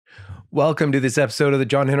Welcome to this episode of the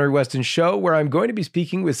John Henry Weston Show, where I'm going to be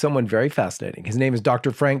speaking with someone very fascinating. His name is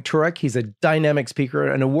Dr. Frank Turek. He's a dynamic speaker,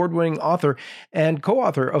 an award-winning author, and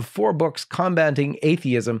co-author of 4 books combating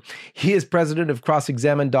atheism. He is president of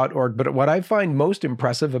crossexamine.org, but what I find most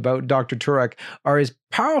impressive about Dr. Turek are his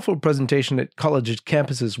powerful presentation at college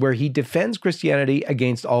campuses where he defends Christianity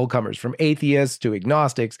against all comers, from atheists to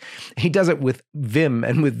agnostics. He does it with vim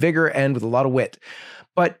and with vigor and with a lot of wit.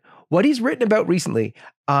 But what he's written about recently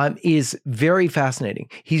is very fascinating.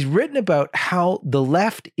 He's written about how the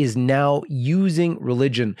left is now using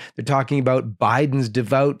religion. They're talking about Biden's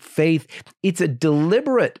devout faith. It's a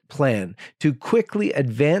deliberate plan to quickly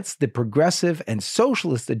advance the progressive and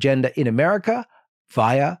socialist agenda in America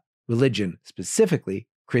via religion, specifically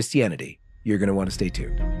Christianity. You're going to want to stay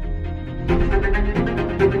tuned.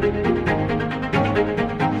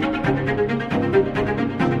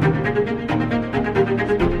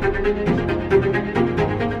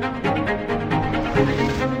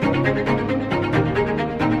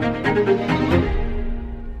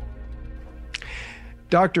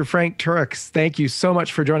 Dr. Frank Turek, thank you so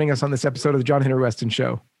much for joining us on this episode of the John Henry Weston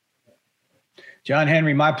Show. John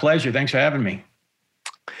Henry, my pleasure. Thanks for having me.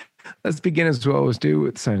 Let's begin, as we always do,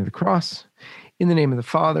 with the sign of the cross. In the name of the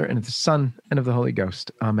Father, and of the Son, and of the Holy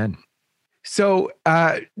Ghost. Amen. So,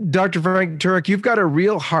 Dr. Frank Turek, you've got a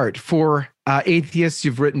real heart for atheists.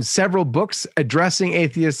 You've written several books addressing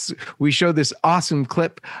atheists. We showed this awesome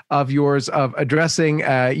clip of yours of addressing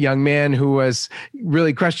a young man who was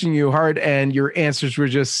really questioning you hard, and your answers were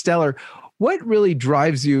just stellar. What really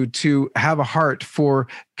drives you to have a heart for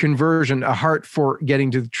conversion, a heart for getting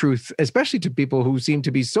to the truth, especially to people who seem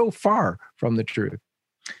to be so far from the truth?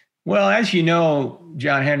 Well, as you know,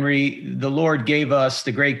 John Henry, the Lord gave us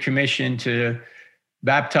the Great Commission to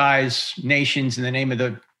baptize nations in the name of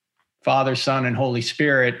the Father, Son, and Holy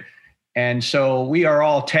Spirit. And so we are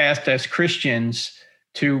all tasked as Christians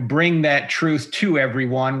to bring that truth to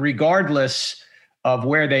everyone, regardless of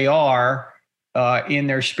where they are in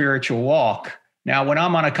their spiritual walk. Now, when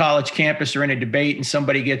I'm on a college campus or in a debate and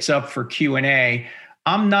somebody gets up for Q&A,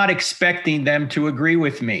 I'm not expecting them to agree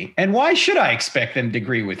with me. And why should I expect them to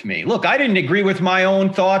agree with me? Look, I didn't agree with my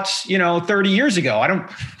own thoughts, 30 years ago.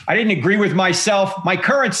 I didn't agree with myself, my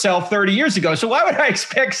current self 30 years ago. So why would I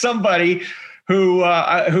expect somebody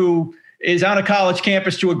who is on a college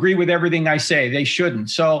campus to agree with everything I say? They shouldn't.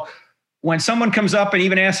 So when someone comes up and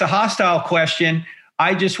even asks a hostile question,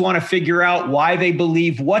 I just want to figure out why they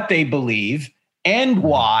believe what they believe and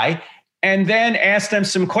why, and then ask them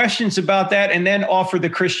some questions about that, and then offer the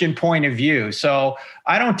Christian point of view. So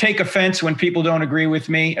I don't take offense when people don't agree with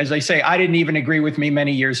me. As I say, I didn't even agree with me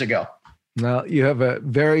many years ago. Well, you have a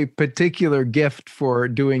very particular gift for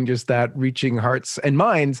doing just that, reaching hearts and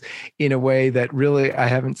minds in a way that really I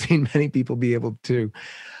haven't seen many people be able to.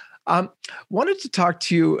 Wanted to talk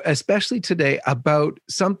to you, especially today, about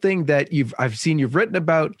something that I've seen you've written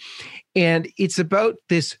about, and it's about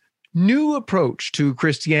this new approach to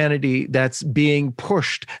Christianity that's being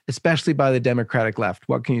pushed, especially by the Democratic left.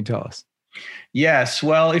 What can you tell us? Yes.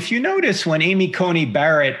 Well, if you notice, when Amy Coney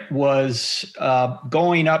Barrett was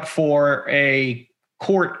going up for a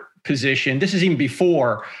court position, this is even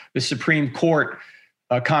before the Supreme Court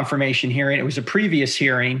confirmation hearing, it was a previous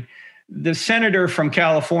hearing, the senator from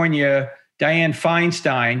California, Dianne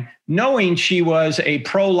Feinstein, knowing she was a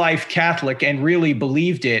pro-life Catholic and really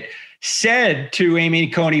believed it, said to Amy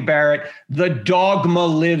Coney Barrett, "The dogma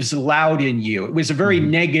lives loud in you." It was a very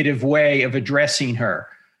negative way of addressing her.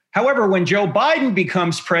 However, when Joe Biden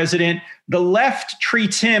becomes president, the left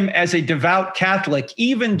treats him as a devout Catholic,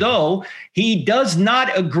 even though he does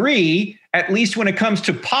not agree, at least when it comes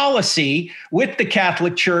to policy, with the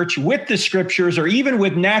Catholic Church, with the scriptures, or even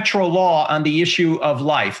with natural law on the issue of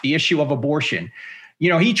life, the issue of abortion.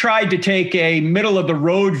 He tried to take a middle of the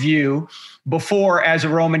road view before as a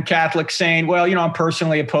Roman Catholic, saying, well, I'm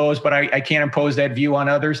personally opposed, but I can't impose that view on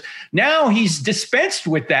others. Now he's dispensed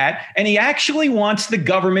with that, and he actually wants the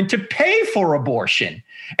government to pay for abortion.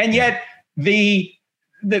 And yet the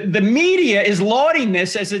media is lauding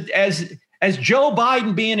this as Joe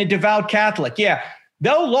Biden being a devout Catholic. Yeah,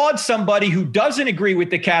 they'll laud somebody who doesn't agree with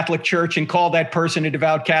the Catholic Church and call that person a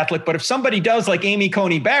devout Catholic. But if somebody does, like Amy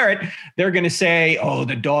Coney Barrett, they're going to say, oh,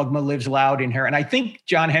 the dogma lives loud in her. And I think,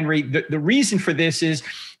 John Henry, the reason for this is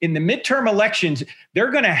in the midterm elections, they're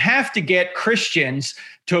going to have to get Christians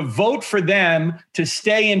to vote for them to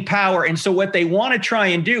stay in power. And so what they want to try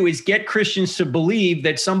and do is get Christians to believe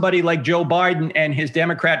that somebody like Joe Biden and his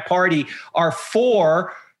Democrat Party are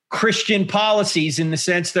for Christian policies, in the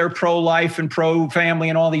sense they're pro-life and pro-family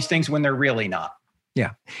and all these things, when they're really not.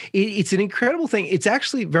 Yeah, it's an incredible thing. It's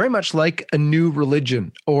actually very much like a new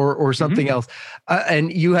religion or something else.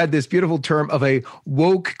 And you had this beautiful term of a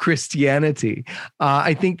woke Christianity.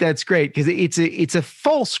 I think that's great because it's a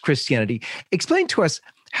false Christianity. Explain to us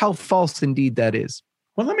how false indeed that is.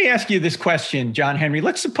 Well, let me ask you this question, John Henry.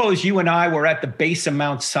 Let's suppose you and I were at the base of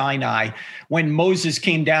Mount Sinai when Moses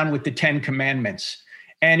came down with the 10 Commandments.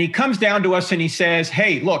 And he comes down to us and he says,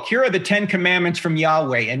 hey, look, here are the 10 Commandments from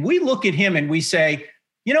Yahweh. And we look at him and we say,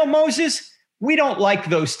 you know, Moses, we don't like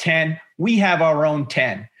those 10. We have our own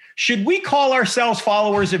 10. Should we call ourselves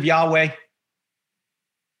followers of Yahweh?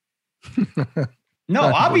 No,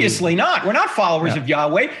 obviously not. We're not followers of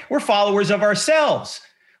Yahweh. We're followers of ourselves.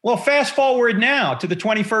 Well, fast forward now to the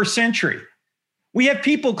 21st century. We have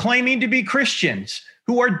people claiming to be Christians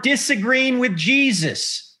who are disagreeing with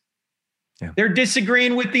Jesus. Yeah. They're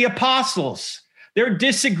disagreeing with the apostles. They're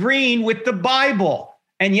disagreeing with the Bible.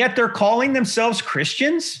 And yet they're calling themselves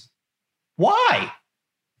Christians? Why?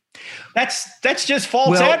 That's just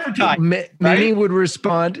false advertising. Many would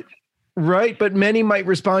respond, right? But many might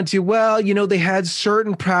respond to, well, you know, they had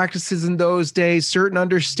certain practices in those days, certain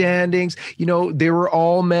understandings. You know, they were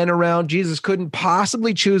all men around. Jesus couldn't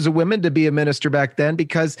possibly choose a woman to be a minister back then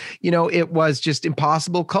because, you know, it was just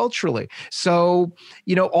impossible culturally. So,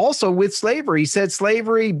 you know, also with slavery, he said,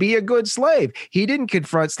 slavery, be a good slave. He didn't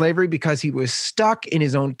confront slavery because he was stuck in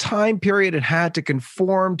his own time period and had to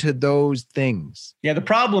conform to those things. Yeah, the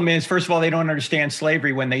problem is, first of all, they don't understand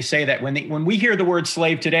slavery when they say that. When we hear the word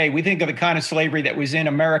slave today, we think of the kind of slavery that was in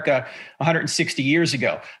America 160 years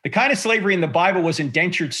ago. The kind of slavery in the Bible was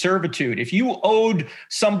indentured servitude. If you owed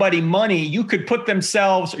somebody money, you could put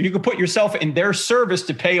yourself in their service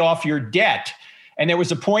to pay off your debt. And there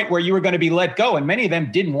was a point where you were going to be let go. And many of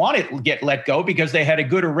them didn't want to get let go because they had a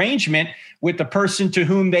good arrangement with the person to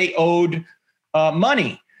whom they owed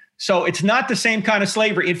money. So it's not the same kind of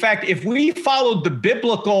slavery. In fact, if we followed the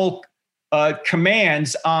biblical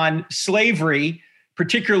commands on slavery,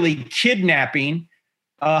 particularly kidnapping,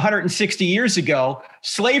 160 years ago,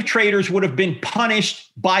 slave traders would have been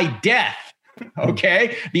punished by death.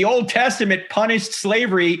 Okay. The Old Testament punished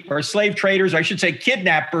slavery, or slave traders, or I should say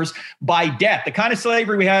kidnappers, by death. The kind of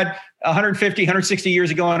slavery we had 150, 160 years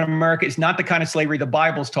ago in America is not the kind of slavery the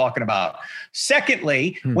Bible's talking about.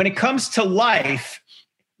 Secondly, when it comes to life,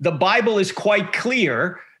 the Bible is quite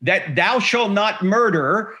clear that thou shalt not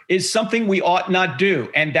murder is something we ought not do.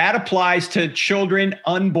 And that applies to children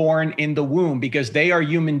unborn in the womb because they are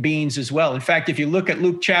human beings as well. In fact, if you look at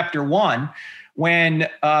Luke chapter 1, when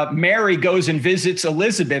Mary goes and visits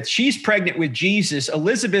Elizabeth, she's pregnant with Jesus.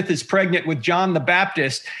 Elizabeth is pregnant with John the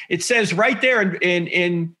Baptist. It says right there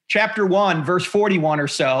in chapter 1, verse 41 or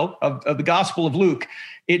so of the Gospel of Luke,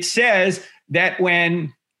 it says that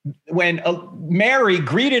when Mary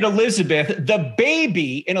greeted Elizabeth, the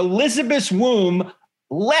baby in Elizabeth's womb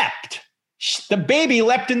leapt. The baby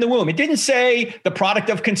leapt in the womb. It didn't say the product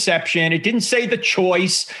of conception. It didn't say the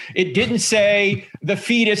choice. It didn't say the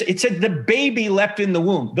fetus. It said the baby leapt in the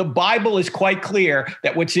womb. The Bible is quite clear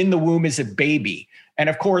that what's in the womb is a baby. And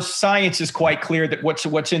of course, science is quite clear that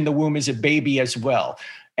what's in the womb is a baby as well.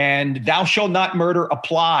 And thou shalt not murder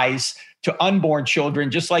applies to unborn children,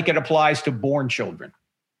 just like it applies to born children.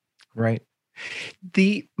 Right.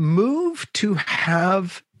 The move to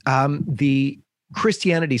have the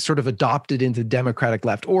Christianity sort of adopted into the democratic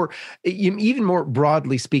left, or even more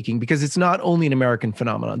broadly speaking, because it's not only an American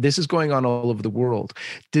phenomenon, this is going on all over the world.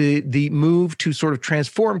 The move to sort of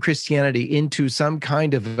transform Christianity into some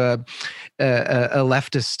kind of a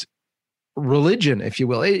leftist religion, if you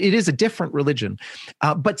will. It is a different religion,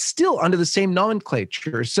 but still under the same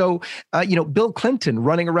nomenclature. So, Bill Clinton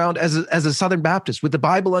running around as a Southern Baptist with the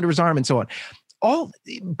Bible under his arm and so on.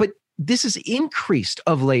 But this has increased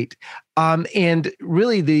of late, and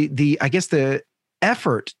really the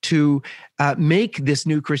effort to make this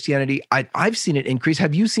new Christianity, I've seen it increase.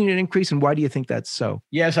 Have you seen it increase, and why do you think that's so?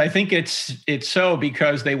 Yes, I think it's so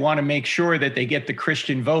because they want to make sure that they get the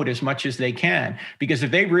Christian vote as much as they can. Because if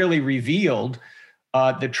they really revealed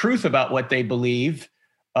the truth about what they believe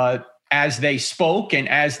as they spoke and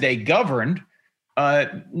as they governed,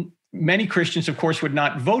 many Christians, of course, would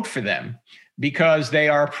not vote for them because they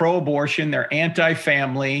are pro-abortion, they're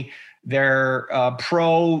anti-family, they're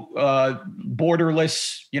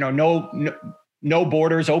pro-borderless, no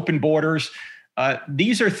borders, open borders.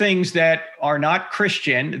 These are things that are not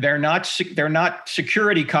Christian. They're not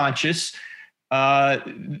security conscious.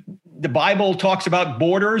 The Bible talks about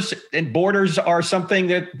borders, and borders are something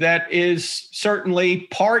that is certainly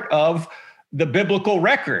part of the biblical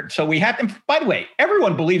record. So we have to, by the way,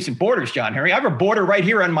 everyone believes in borders, John Henry. I have a border right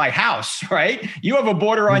here on my house, right? You have a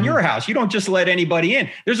border on your house. You don't just let anybody in.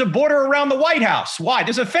 There's a border around the White House. Why?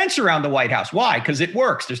 There's a fence around the White House. Why? Because it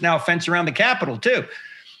works. There's now a fence around the Capitol too.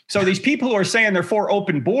 So these people who are saying they're for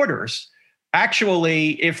open borders,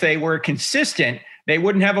 actually, if they were consistent, they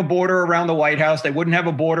wouldn't have a border around the White House. They wouldn't have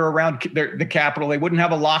a border around the Capitol. They wouldn't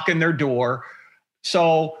have a lock in their door.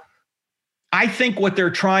 So I think what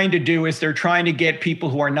they're trying to do is they're trying to get people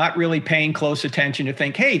who are not really paying close attention to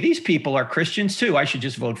think, hey, these people are Christians too. I should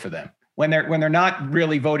just vote for them. When they're not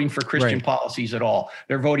really voting for Christian policies at all.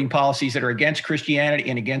 They're voting policies that are against Christianity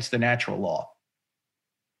and against the natural law.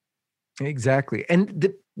 Exactly. And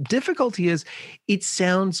the difficulty is it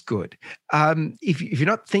sounds good. If you're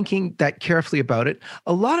not thinking that carefully about it,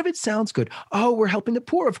 a lot of it sounds good. Oh, we're helping the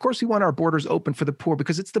poor. Of course, we want our borders open for the poor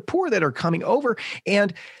because it's the poor that are coming over,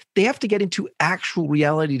 and they have to get into actual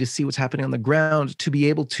reality to see what's happening on the ground to be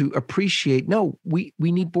able to appreciate, no, we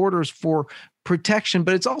need borders for protection,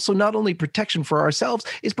 but it's also not only protection for ourselves,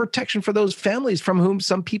 it's protection for those families from whom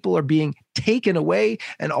some people are being taken away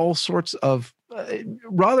and all sorts of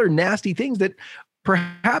rather nasty things that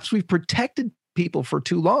perhaps we've protected people for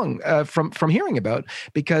too long from hearing about,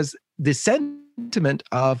 because the sentiment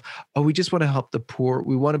of, oh, we just want to help the poor,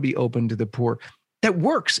 we want to be open to the poor, that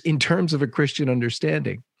works in terms of a Christian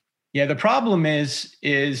understanding. Yeah, the problem is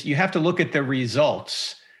you have to look at the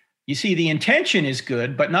results. You see, the intention is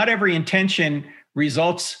good, but not every intention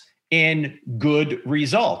results in good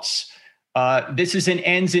results. This is an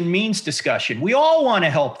ends and means discussion. We all want to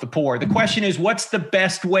help the poor. The question is, what's the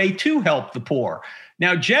best way to help the poor?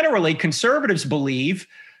 Now, generally, conservatives believe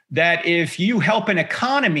that if you help an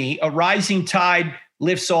economy, a rising tide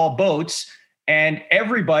lifts all boats, and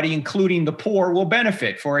everybody, including the poor, will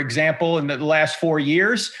benefit. For example, in the last 4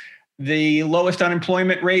 years, the lowest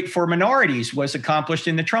unemployment rate for minorities was accomplished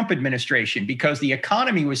in the Trump administration because the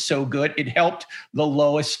economy was so good. It helped the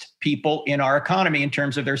lowest people in our economy in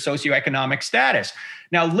terms of their socioeconomic status.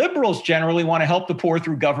 Now, liberals generally want to help the poor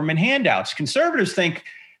through government handouts. Conservatives think,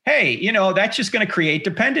 hey, that's just going to create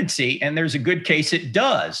dependency. And there's a good case it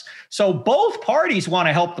does. So both parties want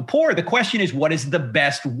to help the poor. The question is, what is the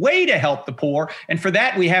best way to help the poor? And for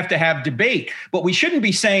that, we have to have debate. But we shouldn't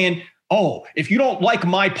be saying, oh, if you don't like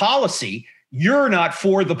my policy, you're not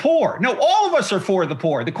for the poor. No, all of us are for the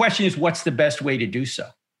poor. The question is, what's the best way to do so?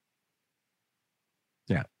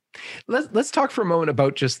 Yeah. Let's talk for a moment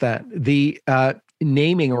about just that. The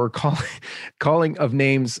naming or calling of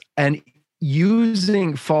names and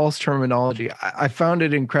using false terminology. I found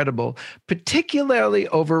it incredible, particularly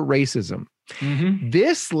over racism. Mm-hmm.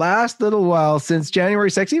 This last little while since January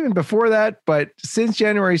 6th, even before that, but since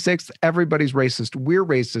January 6th, everybody's racist. We're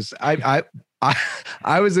racist.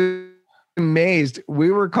 I was amazed.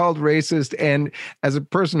 We were called racist. And as a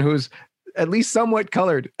person who's at least somewhat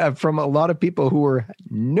colored from a lot of people who were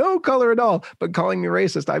no color at all, but calling me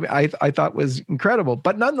racist, I thought was incredible.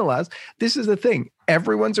 But nonetheless, this is the thing.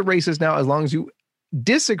 Everyone's a racist now, as long as you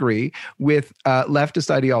disagree with leftist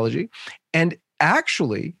ideology. And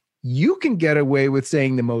actually, you can get away with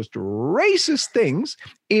saying the most racist things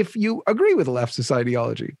if you agree with leftist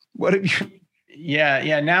ideology. What have you?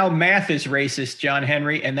 Yeah. Now math is racist, John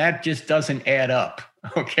Henry, and that just doesn't add up.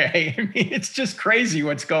 Okay. I mean, it's just crazy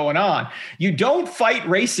what's going on. You don't fight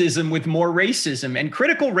racism with more racism. And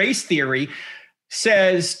critical race theory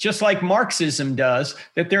says, just like Marxism does,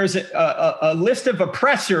 that there's a list of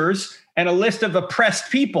oppressors and a list of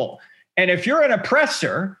oppressed people. And if you're an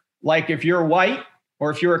oppressor, like if you're white, or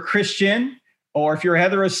if you're a Christian, or if you're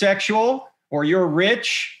heterosexual, or you're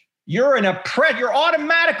rich, you're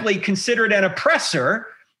automatically considered an oppressor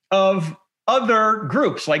of other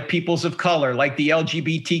groups, like peoples of color, like the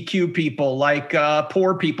LGBTQ people, like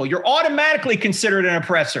poor people. You're automatically considered an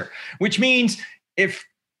oppressor, which means if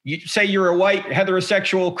you say you're a white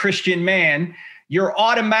heterosexual Christian man, you're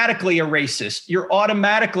automatically a racist. You're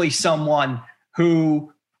automatically someone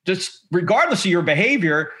who, just regardless of your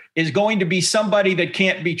behavior, is going to be somebody that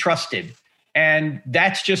can't be trusted. And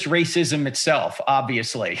that's just racism itself,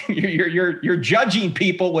 obviously. You're judging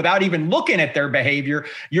people without even looking at their behavior.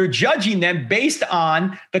 You're judging them based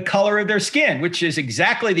on the color of their skin, which is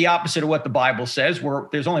exactly the opposite of what the Bible says, where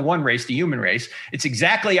there's only one race, the human race. It's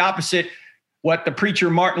exactly opposite what the preacher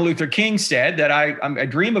Martin Luther King said, that I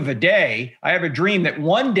dream of a day. I have a dream that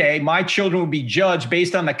one day my children will be judged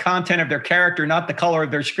based on the content of their character, not the color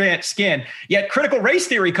of their skin. Yet critical race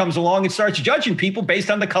theory comes along and starts judging people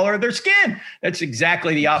based on the color of their skin. That's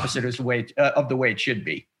exactly the opposite of the way it should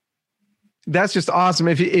be. That's just awesome.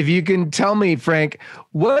 If you can tell me, Frank,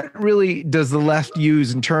 what really does the left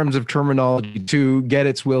use in terms of terminology to get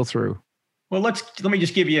its will through? Well, let me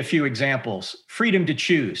just give you a few examples. Freedom to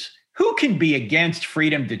choose. Who can be against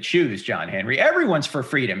freedom to choose, John Henry? Everyone's for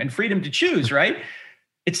freedom and freedom to choose, right?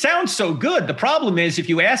 It sounds so good. The problem is if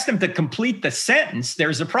you ask them to complete the sentence,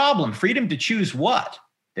 there's a problem. Freedom to choose what?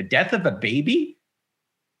 The death of a baby?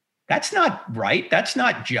 That's not right. That's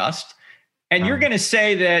not just. And you're going to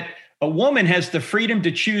say that a woman has the freedom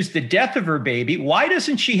to choose the death of her baby. Why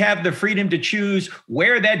doesn't she have the freedom to choose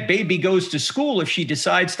where that baby goes to school if she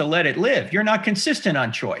decides to let it live? You're not consistent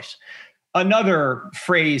on choice. Another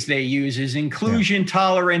phrase they use is inclusion,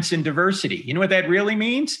 tolerance, and diversity. You know what that really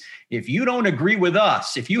means? If you don't agree with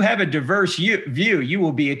us, if you have a diverse view, you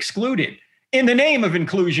will be excluded in the name of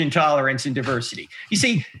inclusion, tolerance, and diversity. You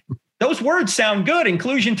see, those words sound good,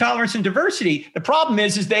 inclusion, tolerance, and diversity. The problem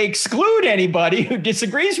is they exclude anybody who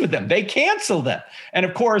disagrees with them. They cancel them. And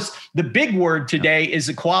of course, the big word today is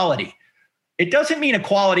equality. It doesn't mean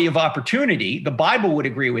equality of opportunity. The Bible would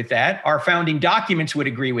agree with that. Our founding documents would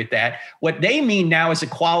agree with that. What they mean now is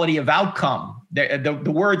equality of outcome. The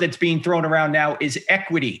word that's being thrown around now is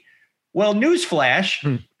equity. Well,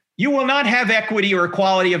 newsflash, you will not have equity or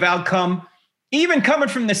equality of outcome, even coming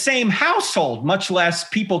from the same household, much less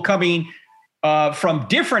people coming from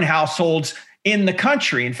different households in the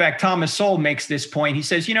country. In fact, Thomas Sowell makes this point. He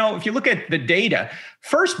says, if you look at the data,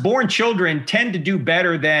 firstborn children tend to do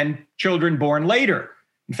better than children born later.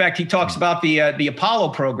 In fact, he talks about the Apollo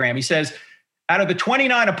program. He says, out of the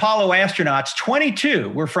 29 Apollo astronauts, 22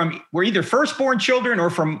 were either firstborn children or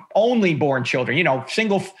from only born children,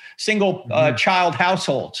 single child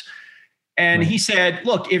households. And he said,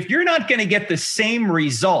 look, if you're not going to get the same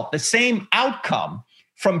result, the same outcome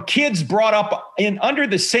from kids brought up under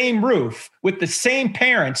the same roof with the same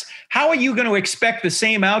parents, how are you going to expect the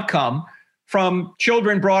same outcome from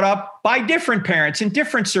children brought up by different parents in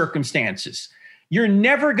different circumstances? You're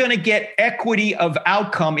never going to get equity of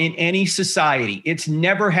outcome in any society. It's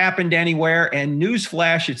never happened anywhere. And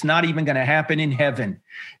newsflash, it's not even going to happen in heaven.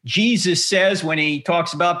 Jesus says when he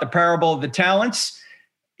talks about the parable of the talents,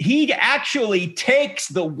 he actually takes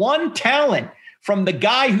the one talent from the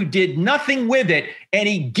guy who did nothing with it, and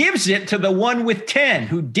he gives it to the one with 10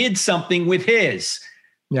 who did something with his.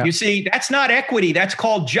 Yeah. You see, that's not equity. That's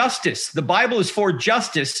called justice. The Bible is for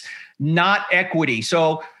justice, not equity.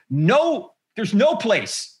 So there's no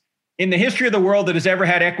place in the history of the world that has ever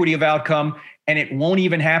had equity of outcome, and it won't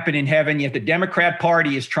even happen in heaven, yet the Democrat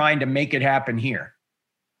Party is trying to make it happen here.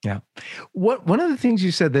 Yeah. One of the things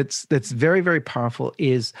you said that's very, very powerful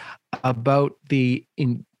is about the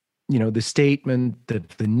statement that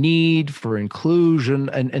the need for inclusion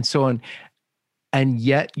and so on, and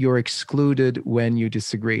yet you're excluded when you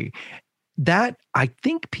disagree. That I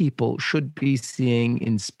think people should be seeing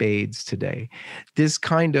in spades today. This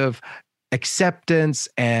kind of acceptance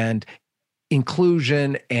and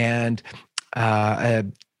inclusion and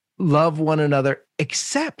love one another,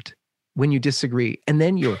 except when you disagree, and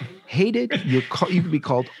then you're hated. You can be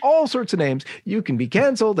called all sorts of names. You can be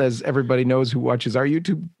canceled, as everybody knows who watches our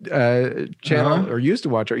YouTube channel or used to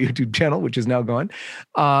watch our YouTube channel, which is now gone.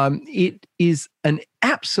 It is an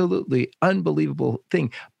absolutely unbelievable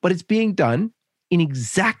thing, but it's being done in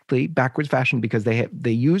exactly backwards fashion because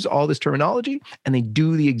they use all this terminology and they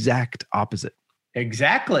do the exact opposite.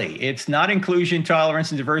 Exactly. It's not inclusion,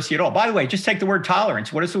 tolerance, and diversity at all. By the way, just take the word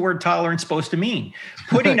tolerance. What is the word tolerance supposed to mean?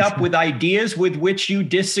 Putting up with ideas with which you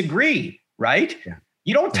disagree, right? Yeah.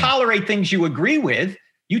 You don't tolerate things you agree with.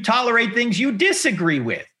 You tolerate things you disagree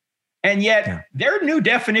with. And yet their new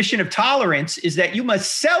definition of tolerance is that you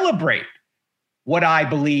must celebrate what I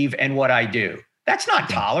believe and what I do. That's not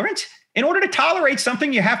tolerance. In order to tolerate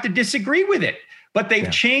something, you have to disagree with it. But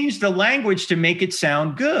they've changed the language to make it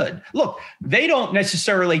sound good. Look, they don't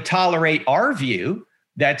necessarily tolerate our view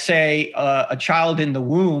that, say, a child in the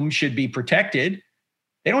womb should be protected.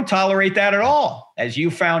 They don't tolerate that at all. As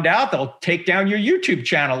you found out, they'll take down your YouTube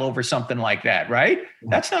channel over something like that, right?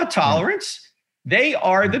 That's not tolerance. They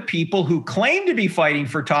are the people who claim to be fighting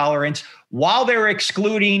for tolerance while they're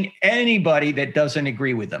excluding anybody that doesn't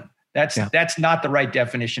agree with them. That's not the right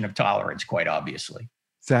definition of tolerance, quite obviously.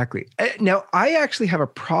 Exactly. Now, I actually have a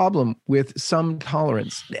problem with some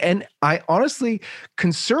tolerance. And I honestly,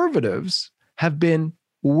 conservatives have been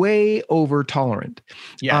way over tolerant.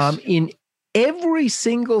 Yes. In every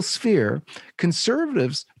single sphere,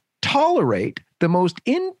 conservatives tolerate the most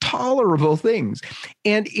intolerable things.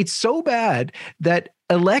 And it's so bad that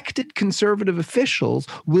elected conservative officials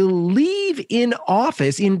will leave in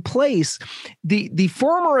office, in place, the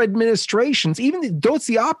former administrations, even though it's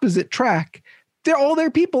the opposite track. They're all their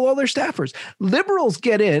people, all their staffers. Liberals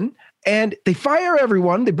get in And they fire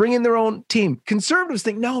everyone. They bring in their own team. Conservatives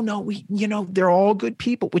think, no, they're all good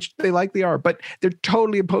people, which they likely are, but they're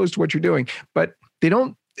totally opposed to what you're doing. But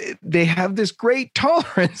they have this great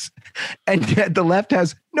tolerance, and yet the left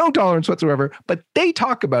has no tolerance whatsoever, but they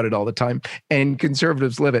talk about it all the time, and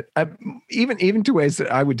conservatives live it, even to ways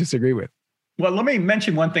that I would disagree with. Well, let me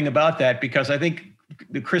mention one thing about that, because I think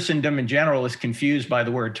the Christendom in general is confused by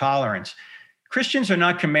the word tolerance. Christians are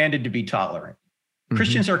not commanded to be tolerant.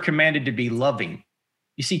 Christians are commanded to be loving.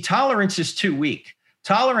 You see, tolerance is too weak.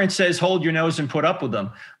 Tolerance says, hold your nose and put up with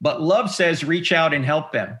them. But love says, reach out and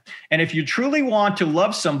help them. And if you truly want to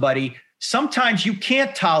love somebody, sometimes you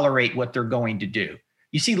can't tolerate what they're going to do.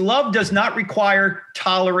 You see, love does not require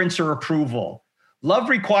tolerance or approval. Love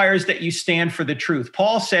requires that you stand for the truth.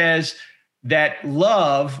 Paul says that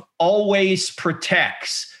love always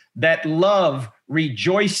protects, that love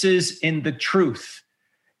rejoices in the truth.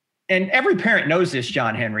 And every parent knows this,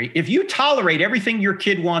 John Henry. If you tolerate everything your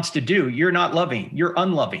kid wants to do, you're not loving, you're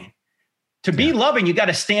unloving. To be loving, you got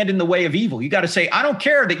to stand in the way of evil. You got to say, I don't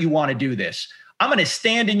care that you want to do this. I'm going to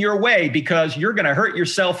stand in your way because you're going to hurt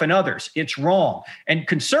yourself and others. It's wrong. And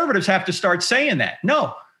conservatives have to start saying that.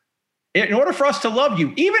 No, in order for us to love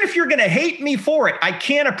you, even if you're going to hate me for it, I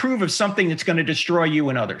can't approve of something that's going to destroy you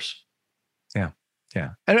and others. Yeah.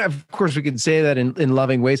 Yeah. And of course, we can say that in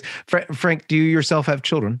loving ways. Frank, do you yourself have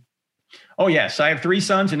children? Oh, yes. I have 3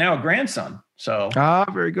 sons and now a grandson. So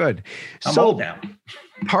very good. I'm old now.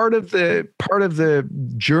 Part of the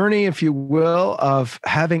journey, if you will, of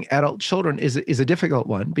having adult children is a difficult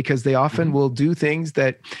one, because they often will do things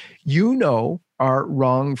that are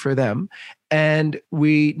wrong for them. And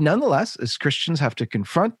we nonetheless, as Christians, have to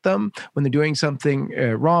confront them when they're doing something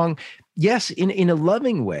wrong. Yes, in a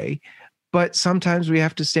loving way, but sometimes we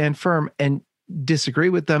have to stand firm and disagree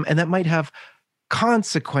with them. And that might have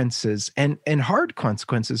consequences and hard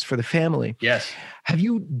consequences for the family. Yes. Have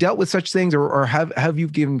you dealt with such things, or have you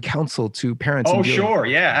given counsel to parents? Oh, sure.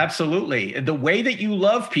 Yeah, absolutely. The way that you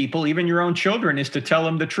love people, even your own children, is to tell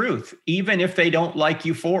them the truth, even if they don't like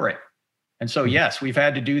you for it. And so, yes, we've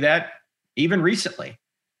had to do that even recently,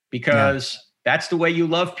 because that's the way you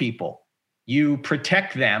love people. You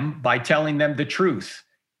protect them by telling them the truth.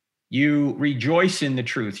 You rejoice in the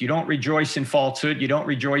truth. You don't rejoice in falsehood. You don't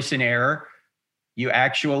rejoice in error. You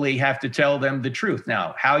actually have to tell them the truth.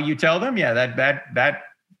 Now, how you tell them,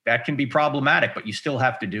 that can be problematic, but you still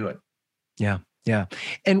have to do it. Yeah, yeah.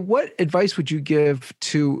 And what advice would you give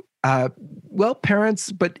to,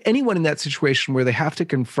 parents, but anyone in that situation where they have to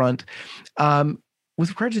confront, with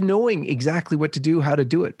regard to knowing exactly what to do, how to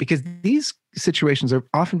do it? Because these situations are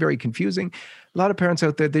often very confusing. A lot of parents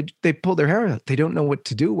out there, they pull their hair out. They don't know what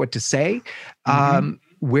to do, what to say.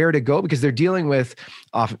 Where to go, because they're dealing with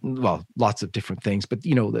lots of different things, but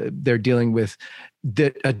they're dealing with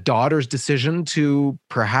a daughter's decision to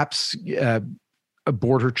perhaps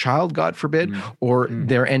abort her child, God forbid, or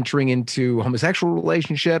they're entering into homosexual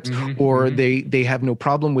relationships, or they have no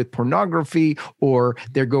problem with pornography, or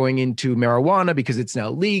they're going into marijuana because it's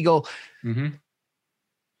now legal.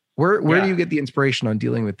 Where do you get the inspiration on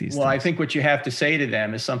dealing with these things? I think what you have to say to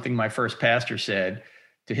them is something my first pastor said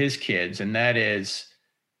to his kids, and that is,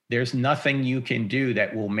 there's nothing you can do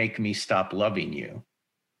that will make me stop loving you.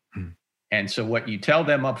 And so what you tell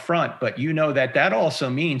them up front, but that also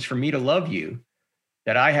means for me to love you,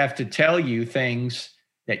 that I have to tell you things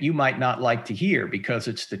that you might not like to hear, because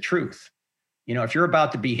it's the truth. If you're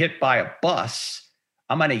about to be hit by a bus,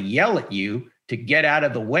 I'm going to yell at you to get out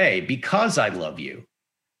of the way because I love you.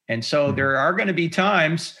 And so there are going to be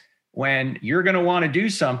times when you're going to want to do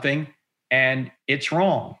something and it's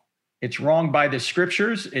wrong. It's wrong by the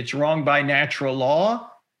scriptures. It's wrong by natural law.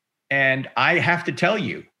 And I have to tell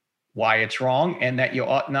you why it's wrong and that you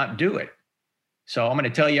ought not do it. So I'm going to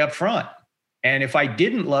tell you up front. And if I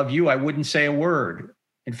didn't love you, I wouldn't say a word.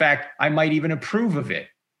 In fact, I might even approve of it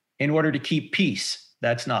in order to keep peace.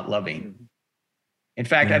 That's not loving. In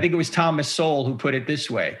fact, I think it was Thomas Sowell who put it this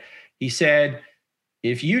way. He said,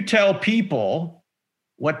 if you tell people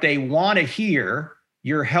what they want to hear,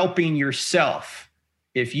 you're helping yourself.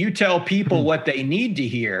 If you tell people what they need to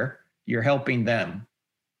hear, you're helping them.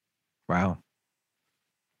 Wow.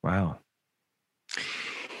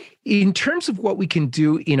 In terms of what we can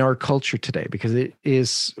do in our culture today, because it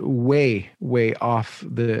is way, way off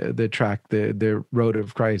the track, the road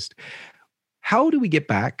of Christ, how do we get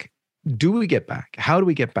back? Do we get back? How do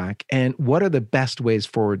we get back? And what are the best ways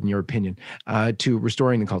forward, in your opinion, to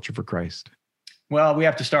restoring the culture for Christ? Well, we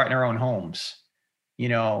have to start in our own homes.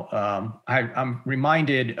 I'm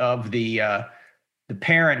reminded of the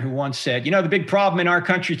parent who once said, the big problem in our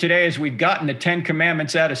country today is we've gotten the 10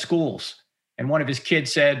 Commandments out of schools. And one of his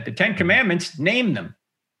kids said, the 10 Commandments, name them.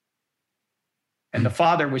 And the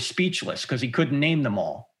father was speechless because he couldn't name them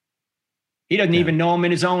all. He doesn't even know them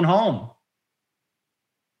in his own home.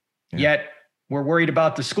 Yet we're worried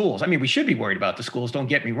about the schools. I mean, we should be worried about the schools, don't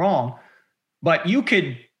get me wrong. But you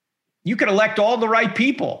could elect all the right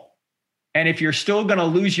people. And if you're still going to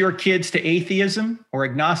lose your kids to atheism or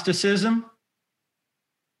agnosticism,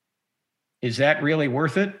 is that really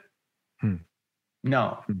worth it?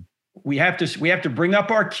 No. We have to bring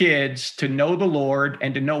up our kids to know the Lord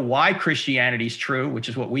and to know why Christianity is true, which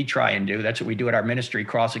is what we try and do. That's what we do at our ministry,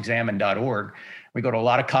 crossexamine.org. We go to a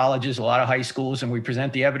lot of colleges, a lot of high schools, and we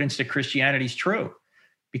present the evidence that Christianity is true.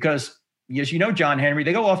 Because, as you know, John Henry,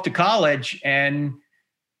 they go off to college and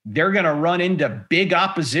they're going to run into big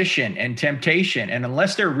opposition and temptation. And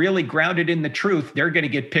unless they're really grounded in the truth, they're going to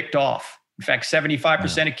get picked off. In fact,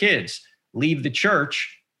 75% of kids leave the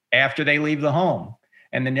church after they leave the home.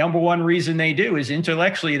 And the number one reason they do is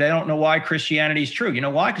intellectually, they don't know why Christianity is true. You know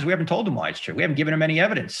why? Because we haven't told them why it's true. We haven't given them any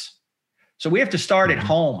evidence. So we have to start at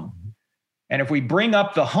home. And if we bring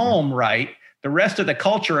up the home right, the rest of the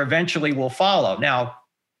culture eventually will follow. Now,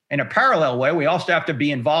 in a parallel way, we also have to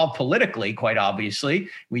be involved politically, quite obviously.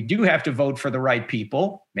 We do have to vote for the right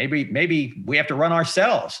people. Maybe we have to run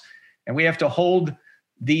ourselves. And we have to hold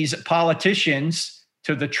these politicians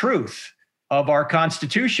to the truth of our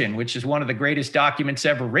Constitution, which is one of the greatest documents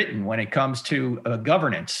ever written when it comes to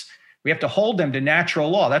governance. We have to hold them to natural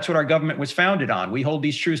law. That's what our government was founded on. We hold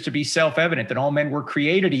these truths to be self-evident, that all men were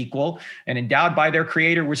created equal and endowed by their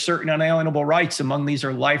creator with certain unalienable rights. Among these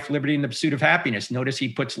are life, liberty, and the pursuit of happiness. Notice he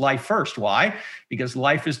puts life first. Why? Because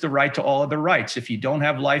life is the right to all of the rights. If you don't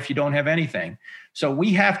have life, you don't have anything. So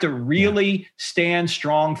we have to really stand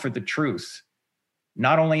strong for the truth,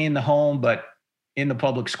 not only in the home, but in the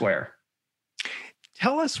public square.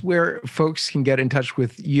 Tell us where folks can get in touch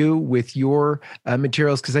with you, with your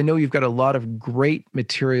materials, because I know you've got a lot of great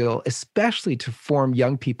material, especially to form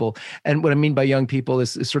young people. And what I mean by young people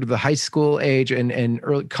is sort of the high school age and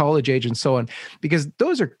early college age and so on, because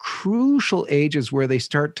those are crucial ages where they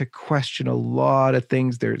start to question a lot of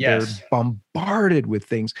things. They're bombarded with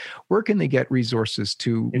things. Where can they get resources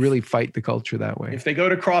to really fight the culture that way? If they go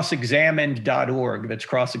to crossexamined.org, that's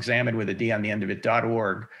cross-examined with a D on the end of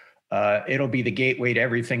it.org, it'll be the gateway to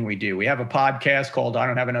everything we do. We have a podcast called I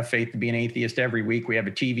Don't Have Enough Faith to Be an Atheist every week. We have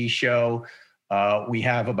a TV show. We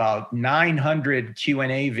have about 900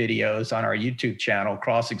 Q&A videos on our YouTube channel,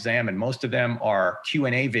 Cross-Examined. Most of them are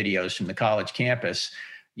Q&A videos from the college campus.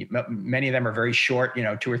 Many of them are very short,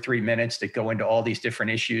 2 or 3 minutes that go into all these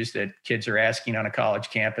different issues that kids are asking on a college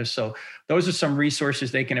campus. So those are some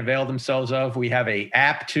resources they can avail themselves of. We have a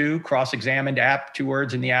app too, Cross-Examined app, 2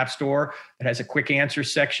 words in the App Store. It has a quick answer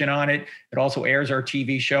section on it. It also airs our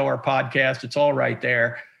TV show, our podcast. It's all right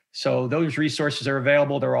there. So those resources are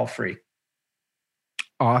available. They're all free.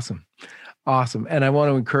 Awesome. And I want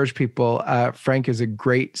to encourage people. Frank is a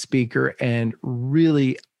great speaker and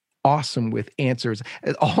really awesome with answers.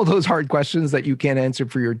 All those hard questions that you can't answer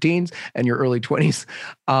for your teens and your early 20s,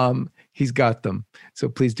 he's got them. So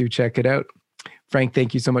please do check it out. Frank,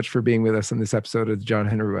 thank you so much for being with us on this episode of the John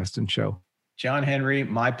Henry Weston Show. John Henry,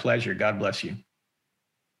 my pleasure. God bless you.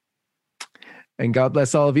 And God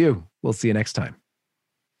bless all of you. We'll see you next time.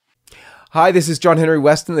 Hi, this is John Henry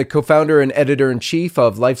Weston, the co-founder and editor-in-chief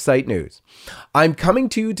of LifeSite News. I'm coming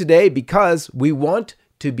to you today because we want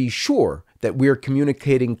to be sure that we're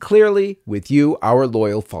communicating clearly with you, our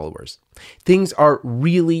loyal followers. Things are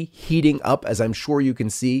really heating up, as I'm sure you can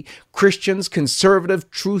see. Christians, conservative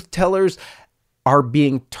truth tellers are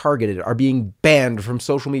being targeted, are being banned from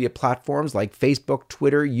social media platforms like Facebook,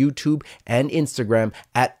 Twitter, YouTube, and Instagram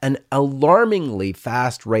at an alarmingly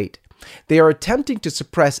fast rate. They are attempting to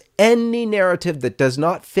suppress any narrative that does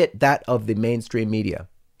not fit that of the mainstream media.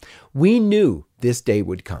 We knew this day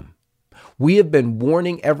would come. We have been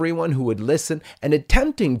warning everyone who would listen and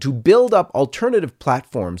attempting to build up alternative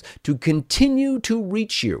platforms to continue to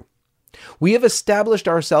reach you. We have established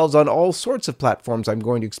ourselves on all sorts of platforms I'm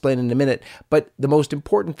going to explain in a minute, but the most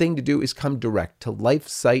important thing to do is come direct to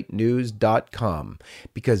lifesitenews.com,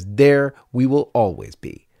 because there we will always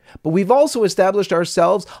be. But we've also established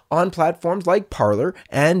ourselves on platforms like Parler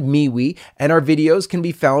and MeWe, and our videos can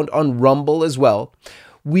be found on Rumble as well.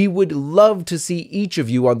 We would love to see each of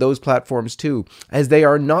you on those platforms too, as they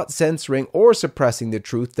are not censoring or suppressing the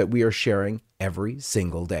truth that we are sharing every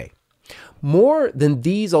single day. More than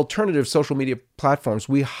these alternative social media platforms,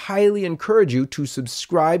 we highly encourage you to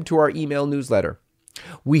subscribe to our email newsletter.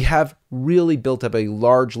 We have really built up a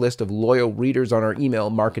large list of loyal readers on our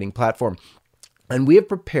email marketing platform, and we have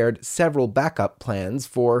prepared several backup plans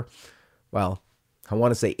for, well, I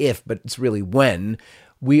want to say if, but it's really when,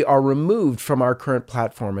 we are removed from our current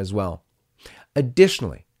platform as well.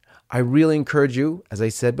 Additionally, I really encourage you, as I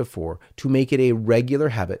said before, to make it a regular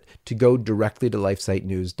habit to go directly to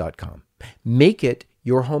lifesitenews.com. Make it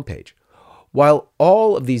your homepage. While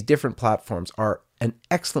all of these different platforms are an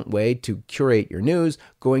excellent way to curate your news,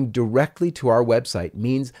 going directly to our website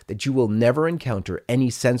means that you will never encounter any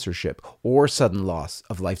censorship or sudden loss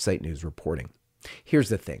of LifeSite News reporting. Here's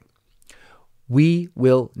the thing. We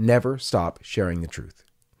will never stop sharing the truth.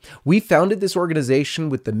 We founded this organization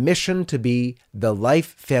with the mission to be the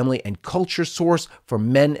life, family, and culture source for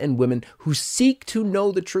men and women who seek to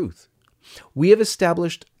know the truth. We have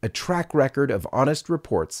established a track record of honest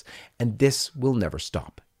reports, and this will never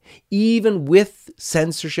stop, even with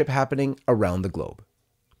censorship happening around the globe.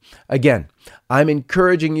 Again, I'm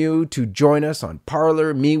encouraging you to join us on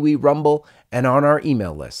Parler, MeWe, Rumble, and on our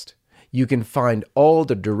email list. You can find all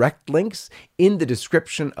the direct links in the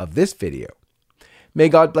description of this video. May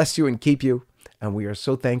God bless you and keep you, and we are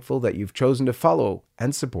so thankful that you've chosen to follow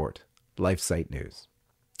and support LifeSite News.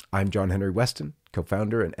 I'm John Henry Weston,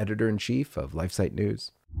 co-founder and editor-in-chief of LifeSite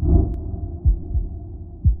News.